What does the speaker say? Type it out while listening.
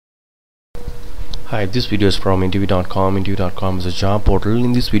Hi, this video is from interview.com. Interview.com is a job portal.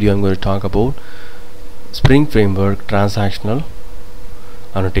 In this video I'm going to talk about Spring Framework transactional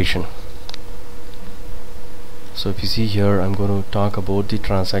annotation. So if you see here, I'm going to talk about the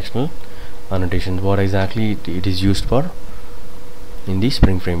transactional annotation, what exactly it is used for in the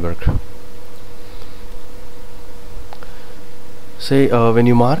Spring Framework. Say when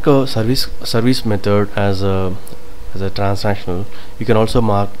you mark a service method as a transactional, you can also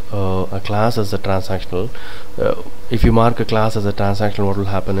mark a class as a transactional. If you mark a class as a transactional, what will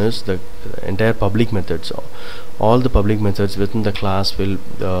happen is the entire public methods, all the public methods within the class will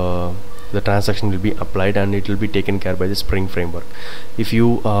the transaction will be applied and it will be taken care by the Spring Framework. If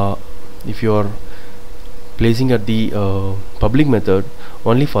you are placing at the public method,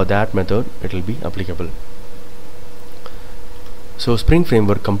 only for that method it will be applicable. So Spring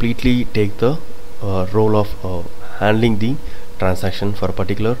Framework completely take the role of handling the transaction for a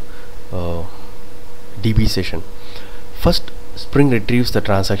particular DB session. First, Spring retrieves the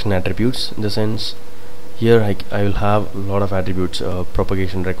transaction attributes. In the sense, here I will have a lot of attributes: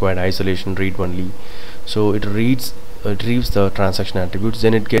 propagation, required, isolation, read only. So it retrieves the transaction attributes.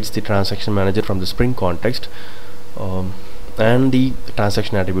 Then it gets the transaction manager from the Spring context and the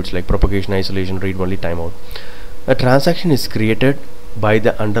transaction attributes like propagation, isolation, read only, timeout. A transaction is created by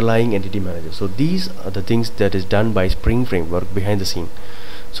the underlying entity manager. So these are the things that is done by Spring Framework behind the scene.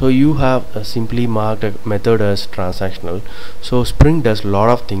 So you have simply marked a method as transactional. So Spring does a lot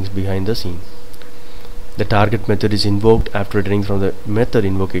of things behind the scene. The target method is invoked. After returning from the method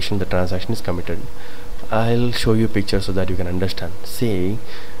invocation, the transaction is committed. I'll show you a picture so that you can understand. Say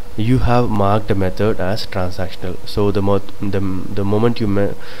you have marked a method as transactional. So the moment you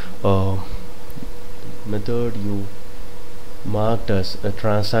method you marked as a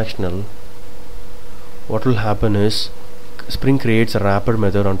transactional, what will happen is Spring creates a wrapper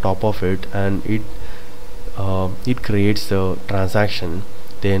method on top of it, and it creates the transaction.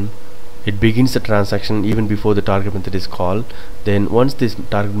 Then it begins the transaction even before the target method is called. Then once this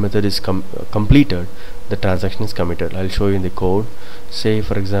target method is completed, the transaction is committed. I'll show you in the code. Say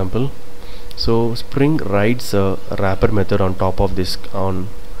for example, so Spring writes a wrapper method on top of this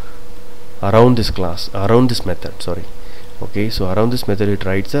around this method, sorry. Okay, so around this method it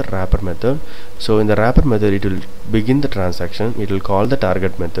writes a wrapper method. So in the wrapper method it will begin the transaction, it will call the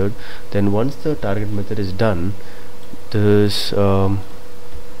target method. Then once the target method is done, this the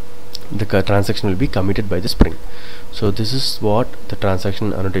transaction will be committed by the Spring. So this is what the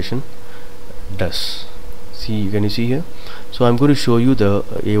transaction annotation does. Can you see here? So I'm going to show you the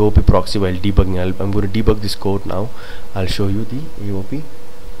AOP proxy while debugging. I'm going to debug this code now. I'll show you the AOP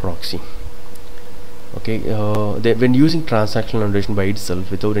proxy. Okay, when using transactional annotation by itself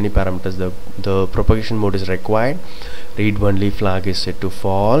without any parameters, the propagation mode is required, read only flag is set to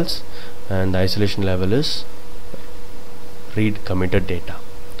false, and the isolation level is read committed data.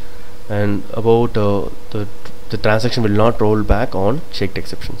 And about the transaction will not roll back on checked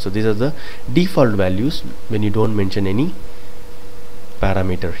exception. So these are the default values when you don't mention any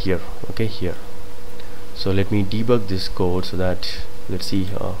parameter here. Okay, here. So let me debug this code so that let's see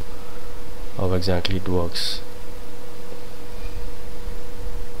how exactly it works.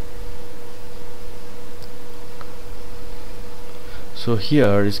 So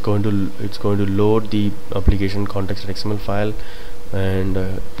here it's going to load the application context.xml file, and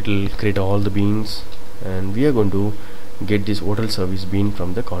it will create all the beans, and we are going to get this hotel service bean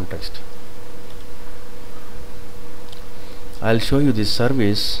from the context. I'll show you this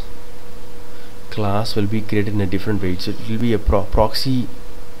service class will be created in a different way. So it will be a proxy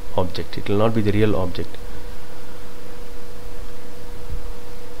object, it will not be the real object.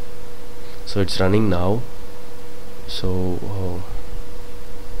 So it's running now. So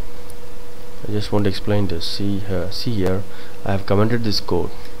I just want to explain this. See here I have commented this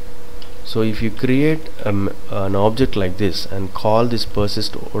code. So if you create an object like this and call this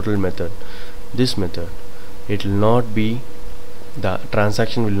persist hotel method, this method, it will not be, the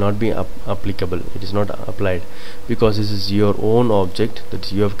transaction will not be applicable. It is not applied because this is your own object that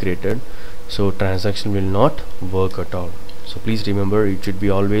you have created. So transaction will not work at all. So please remember, it should be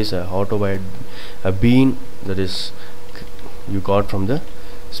always a bean that is you got from the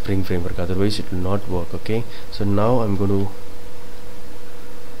Spring Framework, otherwise it will not work. Okay, so now I'm going to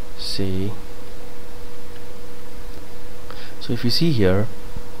say, so if you see here,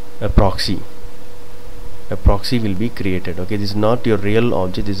 a proxy will be created. Okay, this is not your real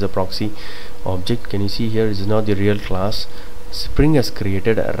object, this is a proxy object. Can you see here, this is not the real class. Spring has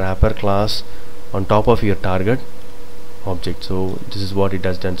created a wrapper class on top of your target object. So this is what it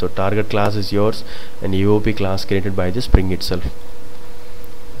has done. So target class is yours and AOP class created by the Spring itself.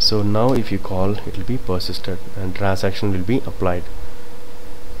 So now if you call, it will be persisted and transaction will be applied.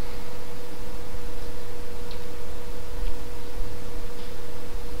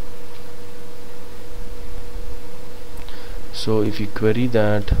 So if you query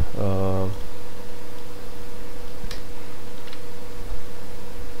that,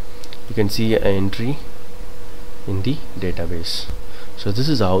 you can see an entry in the database. So this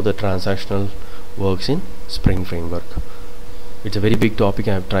is how the transactional works in Spring Framework. It's a very big topic.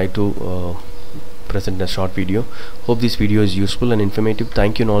 I have tried to present a short video. Hope this video is useful and informative.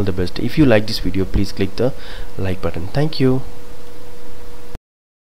 Thank you and all the best. If you like this video, please click the like button. Thank you.